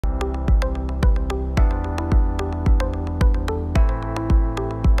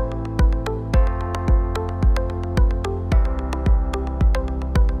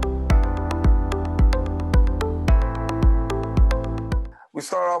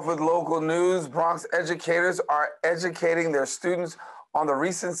off with local news. Bronx educators are educating their students on the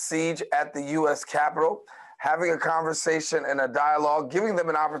recent siege at the U.S. Capitol, having a conversation and a dialogue, giving them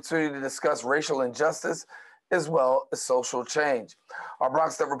an opportunity to discuss racial injustice as well as social change. Our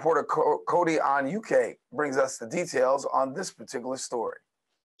BronxNet reporter Cody on UK brings us the details on this particular story.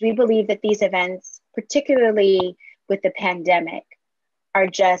 We believe that these events, particularly with the pandemic, are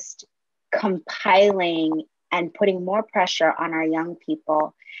just compiling and putting more pressure on our young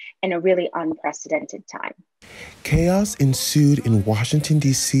people in a really unprecedented time. Chaos ensued in Washington,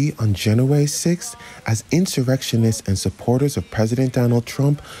 D.C. on January 6th as insurrectionists and supporters of President Donald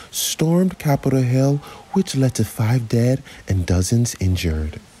Trump stormed Capitol Hill, which led to 5 dead and dozens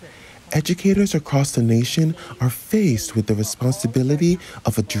injured. Educators across the nation are faced with the responsibility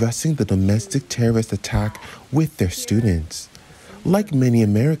of addressing the domestic terrorist attack with their students. Like many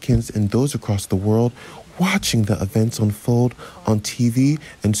Americans and those across the world watching the events unfold on TV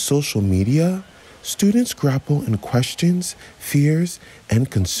and social media, students grapple in questions, fears, and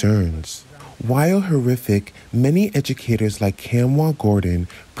concerns. While horrific, many educators like Camwa Gordon,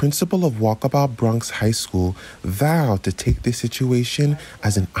 principal of Walkabout Bronx High School, vow to take this situation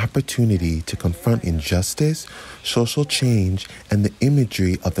as an opportunity to confront injustice, social change, and the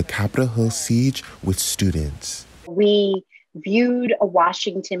imagery of the Capitol Hill siege with students. We viewed a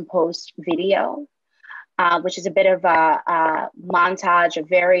Washington Post video, which is a bit of a montage of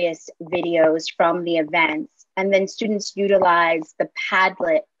various videos from the events. And then students utilized the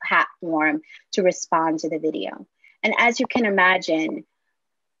Padlet platform to respond to the video. And as you can imagine,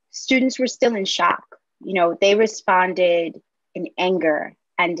 students were still in shock. You know, they responded in anger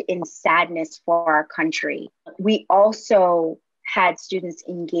and in sadness for our country. We also had students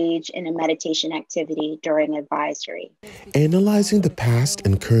engage in a meditation activity during advisory. Analyzing the past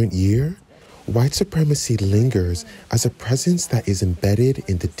and current year, white supremacy lingers as a presence that is embedded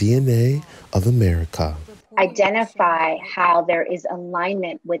in the DNA of America. Identify how there is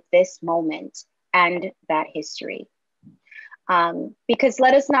alignment with this moment and that history. Because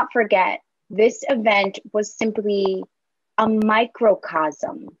let us not forget, this event was simply a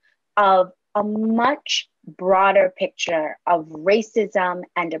microcosm of a much broader picture of racism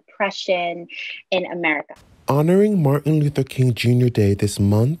and oppression in America. Honoring Martin Luther King Jr. Day this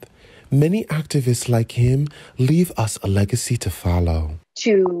month, many activists like him leave us a legacy to follow.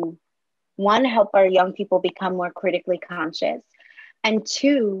 To, one, help our young people become more critically conscious, and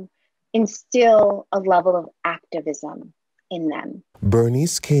 2, instill a level of activism in them.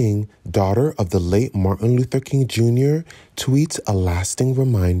 Bernice King, daughter of the late Martin Luther King Jr., tweets a lasting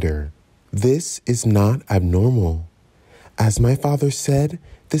reminder. This is not abnormal. As my father said,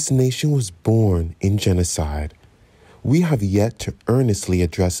 this nation was born in genocide. We have yet to earnestly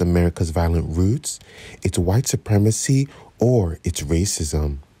address America's violent roots, its white supremacy, or its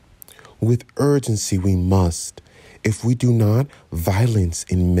racism. With urgency, we must. If we do not, violence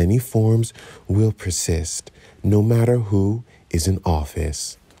in many forms will persist, no matter who is in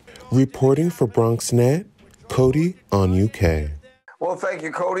office. Reporting for BronxNet, Cody on UK. Well, thank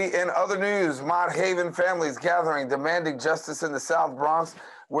you, Cody. In other news, Mott Haven families gathering demanding justice in the South Bronx,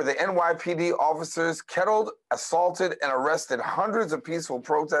 where the NYPD officers kettled, assaulted, and arrested hundreds of peaceful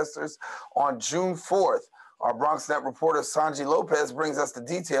protesters on June 4th. Our BronxNet reporter Sanji Lopez brings us the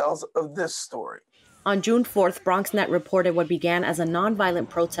details of this story. On June 4th, BronxNet reported what began as a nonviolent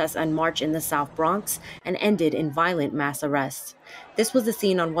protest and march in the South Bronx and ended in violent mass arrests. This was the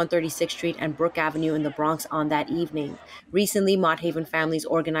scene on 136th Street and Brook Avenue in the Bronx on that evening. Recently, Mott Haven families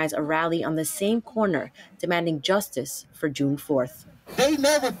organized a rally on the same corner, demanding justice for June 4th. They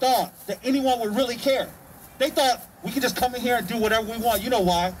never thought that anyone would really care. They thought we could just come in here and do whatever we want. You know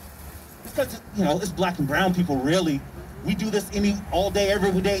why? Because, you know, it's black and brown people, really. We do this all day,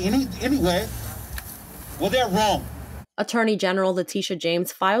 every day, anyway. Well, they're wrong. Attorney General Letitia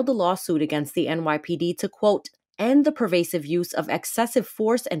James filed a lawsuit against the NYPD to, quote, end the pervasive use of excessive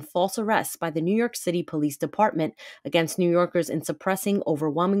force and false arrests by the New York City Police Department against New Yorkers in suppressing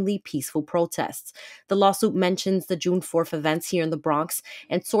overwhelmingly peaceful protests. The lawsuit mentions the June 4th events here in the Bronx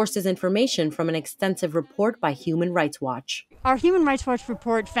and sources information from an extensive report by Human Rights Watch. Our Human Rights Watch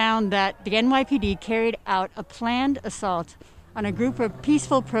report found that the NYPD carried out a planned assault on a group of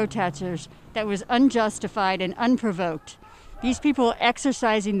peaceful protesters that was unjustified and unprovoked. These people were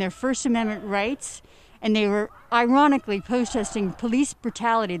exercising their First Amendment rights, and they were ironically protesting police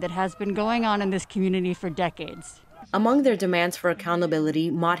brutality that has been going on in this community for decades. Among their demands for accountability,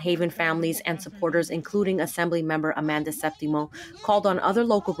 Mott Haven families and supporters, including Assemblymember Amanda Septimo, called on other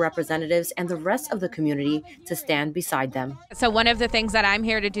local representatives and the rest of the community to stand beside them. So one of the things that I'm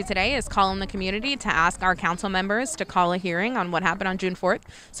here to do today is call on the community to ask our council members to call a hearing on what happened on June 4th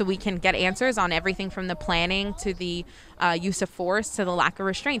so we can get answers on everything from the planning to the use of force to the lack of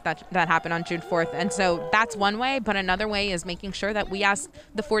restraint that happened on June 4th. And so that's one way, but another way is making sure that we ask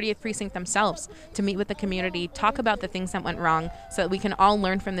the 40th precinct themselves to meet with the community, talk about the things that went wrong so that we can all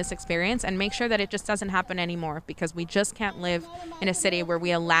learn from this experience and make sure that it just doesn't happen anymore, because we just can't live in a city where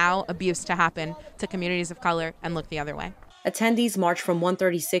we allow abuse to happen to communities of color and look the other way. Attendees marched from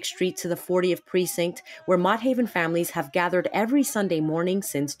 136th Street to the 40th Precinct, where Mott Haven families have gathered every Sunday morning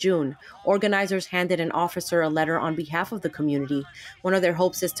since June. Organizers handed an officer a letter on behalf of the community. One of their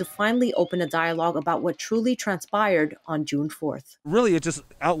hopes is to finally open a dialogue about what truly transpired on June 4th. Really, it's just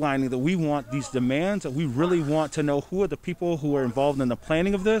outlining that we want these demands, that we really want to know who are the people who are involved in the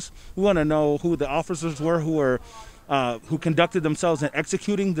planning of this. We want to know who the officers were who conducted themselves in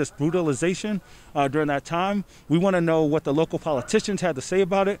executing this brutalization during that time. We want to know what the local politicians had to say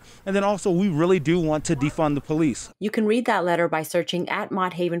about it. And then also, we really do want to defund the police. You can read that letter by searching at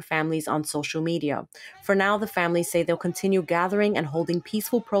Mott Haven Families on social media. For now, the families say they'll continue gathering and holding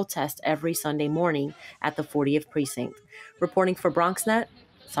peaceful protests every Sunday morning at the 40th Precinct. Reporting for BronxNet,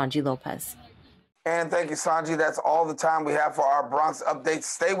 Sanji Lopez. And thank you, Sanji. That's all the time we have for our Bronx updates.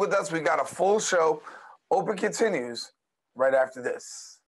 Stay with us. We got a full show. Open continues right after this.